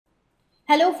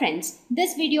Hello friends,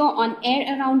 this video on Air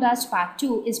Around Us Part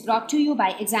 2 is brought to you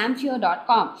by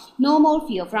examfear.com. No more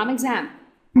fear from exam.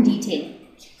 Detail.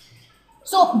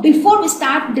 So before we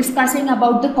start discussing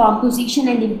about the composition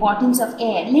and importance of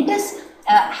air, let us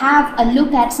have a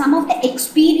look at some of the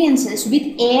experiences with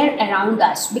air around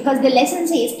us, because the lesson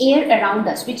says air around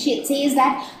us, which says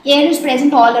that air is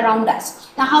present all around us.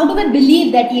 Now how do we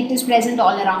believe that it is present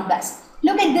all around us?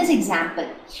 Look at this example.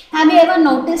 Have you ever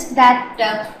noticed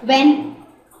that when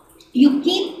you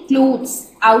keep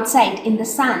clothes outside in the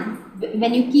sun,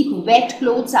 when you keep wet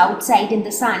clothes outside in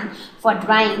the sun for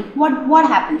drying, what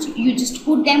happens? You just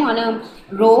put them on a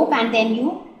rope and then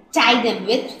you tie them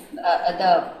with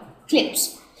the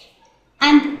clips.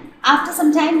 And after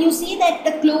some time you see that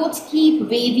the clothes keep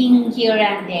waving here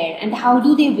and there. And how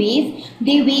do they wave?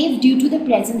 They wave due to the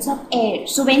presence of air.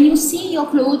 So when you see your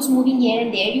clothes moving here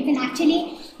and there, you can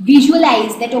actually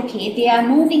visualize that okay, they are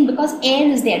moving because air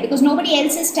is there, because nobody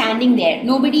else is standing there,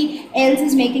 nobody else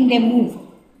is making them move.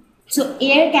 So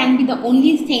air can be the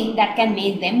only thing that can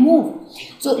make them move.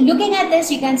 So looking at this,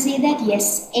 you can say that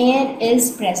yes, air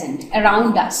is present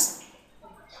around us.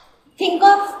 Think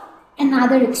of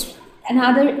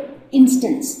another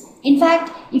instance. In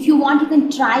fact, if you want, you can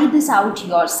try this out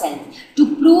yourself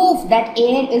to prove that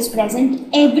air is present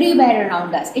everywhere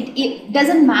around us. It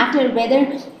doesn't matter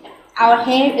whether our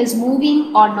hair is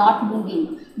moving or not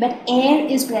moving, but air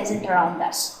is present around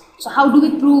us. So how do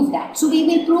we prove that? So we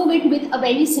will prove it with a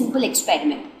very simple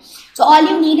experiment. So all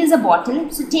you need is a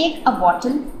bottle. So take a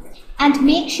bottle and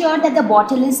make sure that the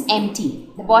bottle is empty.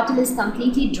 The bottle is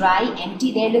completely dry,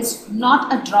 empty. There is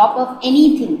not a drop of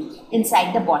anything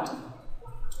inside the bottle.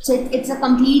 So it's a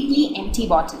completely empty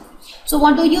bottle. So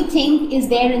what do you think is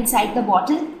there inside the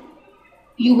bottle?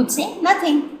 You would say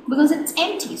nothing, because it's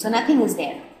empty, so nothing is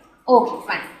there. Okay,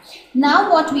 fine.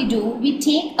 Now what we do, we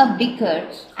take a beaker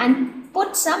and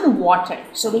put some water.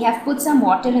 So we have put some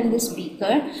water in this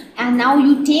beaker, and now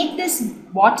you take this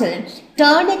bottle,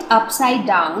 turn it upside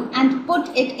down and put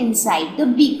it inside the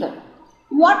beaker.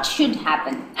 What should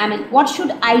happen? I mean, what should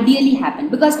ideally happen?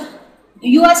 Because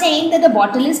you are saying that the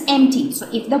bottle is empty. So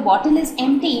if the bottle is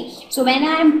empty, so when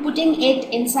I am putting it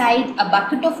inside a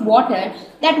bucket of water,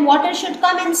 that water should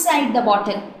come inside the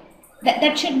bottle.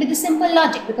 That should be the simple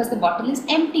logic, because the bottle is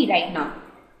empty right now.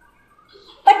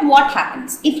 But what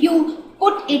happens if you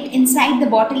put it inside the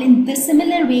bottle in this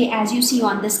similar way as you see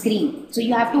on the screen? So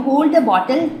you have to hold the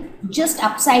bottle just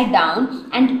upside down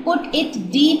and put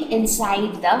it deep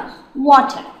inside the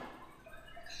water.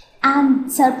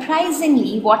 And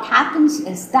surprisingly, what happens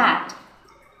is that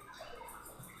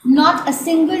not a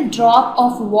single drop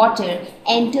of water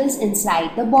enters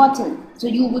inside the bottle. So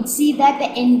you would see that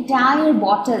the entire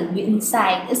bottle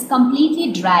inside is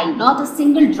completely dry. Not a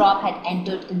single drop had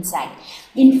entered inside.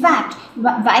 In fact,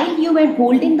 while you were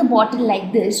holding the bottle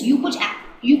like this, you could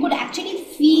actually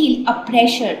feel a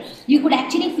pressure. You could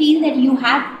actually feel that you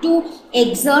had to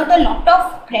exert a lot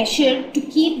of pressure to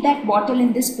keep that bottle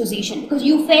in this position, because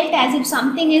you felt as if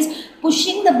something is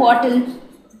pushing the bottle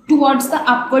towards the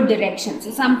upward direction.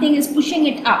 So something is pushing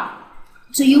it up.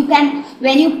 So you can,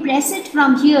 when you press it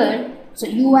from here, so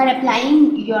you are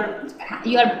applying you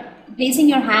are placing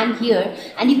your hand here,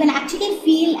 and you can actually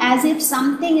feel as if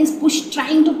something is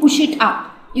trying to push it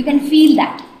up. You can feel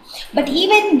that. But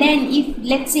even then, if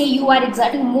let's say you are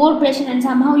exerting more pressure and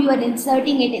somehow you are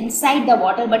inserting it inside the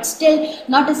water, but still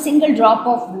not a single drop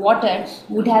of water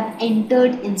would have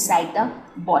entered inside the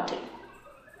bottle.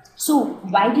 So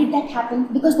why did that happen?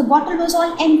 Because the bottle was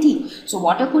all empty. So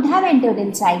water could have entered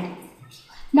inside.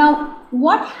 Now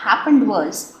what happened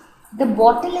was, the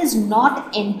bottle is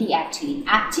not empty actually.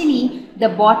 Actually, the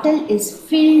bottle is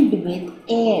filled with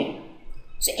air.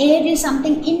 So air is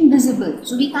something invisible.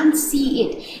 So we can't see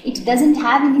it. It doesn't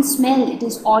have any smell. It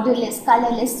is odorless,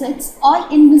 colorless. So it's all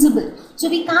invisible. So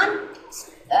we can't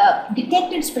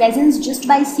detect its presence just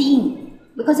by seeing,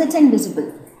 because it's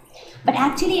invisible. But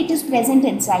actually it is present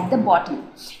inside the bottle.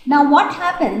 Now what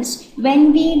happens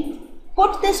when we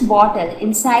put this bottle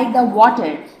inside the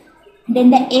water?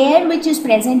 Then the air which is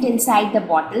present inside the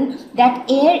bottle,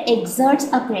 that air exerts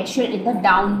a pressure in the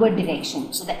downward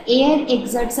direction. So the air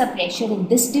exerts a pressure in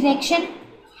this direction,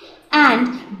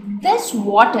 and this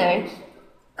water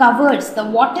covers the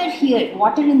water here,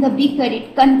 water in the beaker,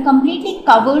 it completely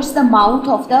covers the mouth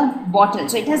of the bottle.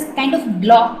 So it has kind of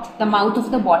blocked the mouth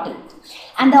of the bottle.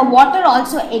 And the water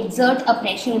also exerts a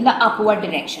pressure in the upward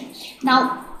direction.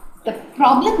 Now, the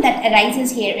problem that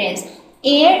arises here is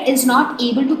air is not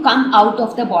able to come out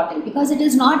of the bottle, because it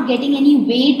is not getting any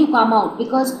way to come out,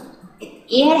 because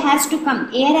Air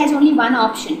has only one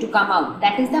option to come out,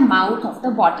 that is the mouth of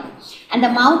the bottle, and the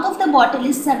mouth of the bottle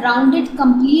is surrounded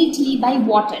completely by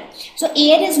water. So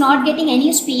air is not getting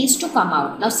any space to come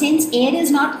out. Now since air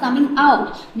is not coming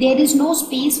out, there is no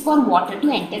space for water to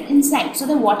enter inside, so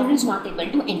the water is not able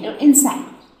to enter inside.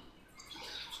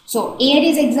 So air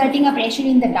is exerting a pressure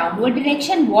in the downward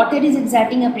direction, water is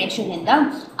exerting a pressure in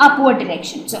the upward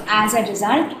direction. So as a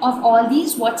result of all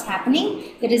these, what's happening?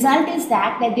 The result is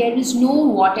that there is no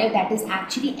water that is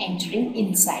actually entering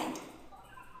inside.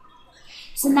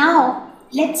 So now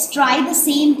let's try the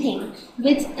same thing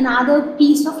with another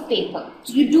piece of paper.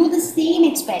 So you do the same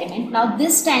experiment. Now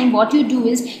this time what you do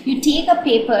is you take a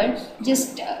paper,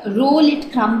 just roll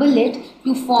it, crumble it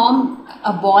to form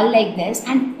a ball like this,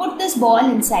 and put this ball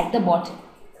inside the bottle.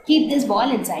 Keep this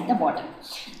ball inside the bottle.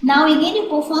 Now again you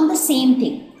perform the same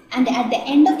thing, and at the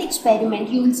end of the experiment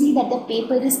you will see that the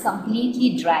paper is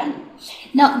completely dry.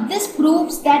 Now this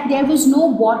proves that there was no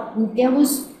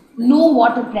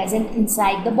water present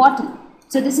inside the bottle.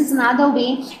 So this is another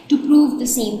way to prove the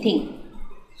same thing.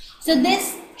 So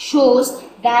this shows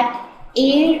that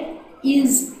air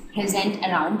is present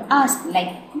around us,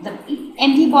 like the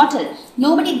empty bottle.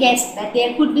 Nobody guessed that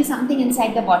there could be something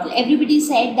inside the bottle. Everybody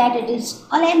said that it is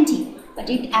all empty, but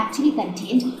it actually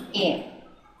contained air.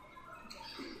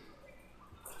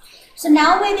 So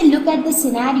now we will look at the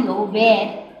scenario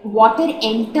where water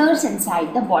enters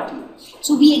inside the bottle.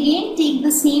 So we again take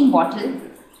the same bottle,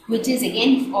 which is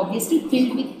again obviously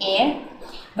filled with air,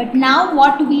 but now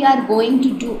what we are going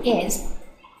to do is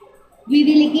we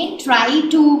will again try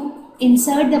to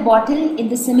insert the bottle in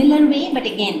the similar way, but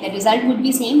again the result would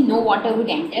be same, no water would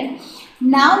enter.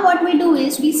 Now what we do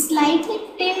is we slightly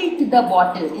tilt the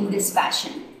bottle in this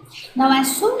fashion. Now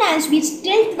as soon as we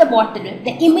tilt the bottle,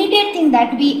 the immediate thing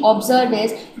that we observe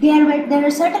is there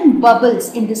are certain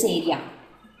bubbles in this area,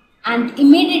 and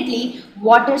immediately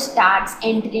water starts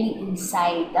entering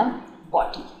inside the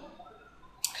bottle.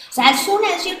 So as soon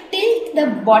as you tilt the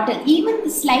bottle, even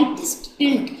the slightest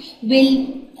tilt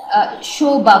will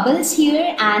show bubbles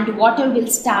here, and water will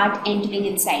start entering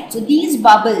inside. So these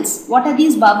bubbles, what are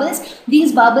these bubbles?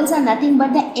 These bubbles are nothing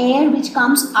but the air which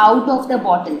comes out of the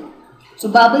bottle. So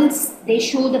bubbles, they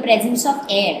show the presence of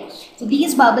air. So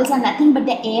these bubbles are nothing but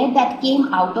the air that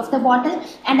came out of the bottle,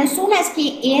 and as soon as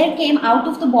air came out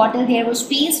of the bottle, there was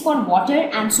space for water,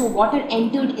 and so water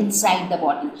entered inside the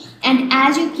bottle. And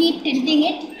as you keep tilting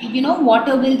it,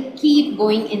 water will keep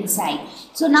going inside.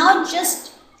 So now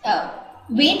just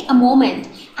wait a moment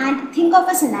and think of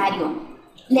a scenario.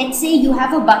 Let's say you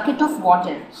have a bucket of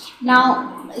water.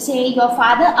 Now say your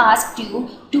father asked you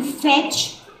to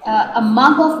fetch a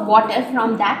mug of water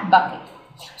from that bucket.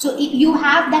 So you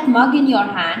have that mug in your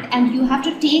hand and you have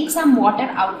to take some water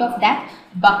out of that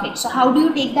bucket. So how do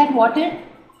you take that water?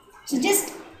 So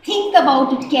just think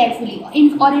about it carefully,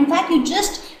 or in fact you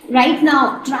just right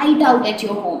now try it out at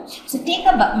your home. So take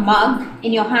a mug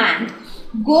in your hand,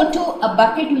 go to a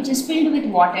bucket which is filled with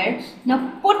water. Now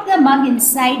put the mug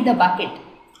inside the bucket.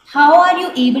 How are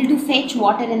you able to fetch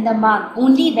water in the mug?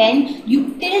 Only when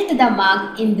you tilt the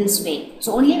mug in this way.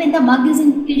 So only when the mug is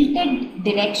in tilted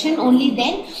direction, only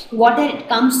then water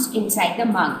comes inside the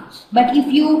mug. But if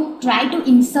you try to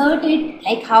insert it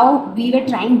like how we were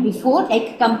trying before,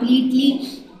 like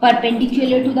completely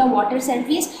perpendicular to the water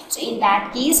surface, so in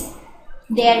that case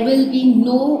there will be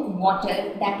no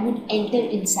water that would enter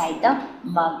inside the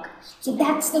mug. So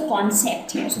that's the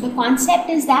concept here. So the concept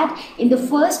is that in the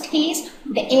first case,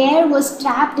 the air was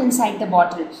trapped inside the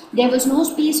bottle. There was no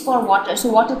space for water, so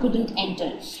water couldn't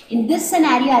enter. In this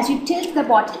scenario, as you tilt the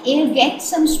bottle, air gets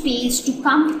some space to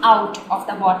come out of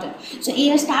the bottle. So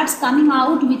air starts coming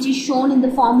out, which is shown in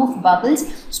the form of bubbles.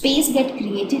 Space gets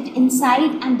created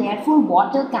inside, and therefore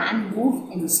water can move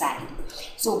inside.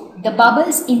 So the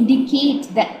bubbles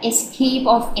indicate the escape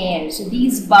of air. So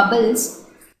these bubbles.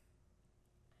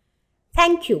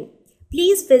 Thank you.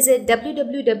 Please visit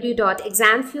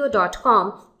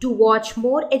www.examfear.com to watch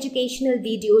more educational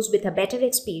videos with a better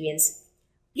experience.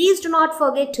 Please do not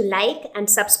forget to like and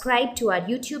subscribe to our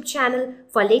YouTube channel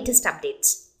for latest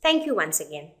updates. Thank you once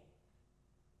again.